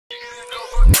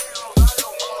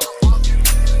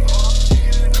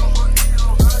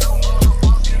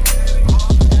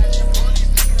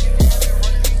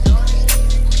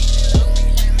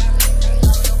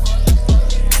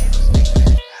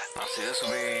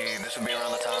this would be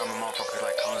around the time a motherfucker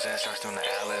like comes in, starts doing the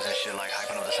ad-libs and shit, like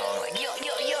hyping up the song, like yo,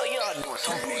 doing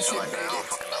something like that. I don't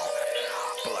fucking know.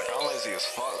 But like I'm lazy as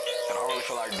fuck, and I don't really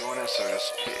feel like doing it, so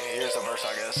just here's the verse,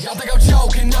 I guess. Y'all think I'm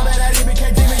joking? Know that I even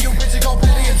can't demon you bitches gon'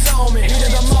 pity it.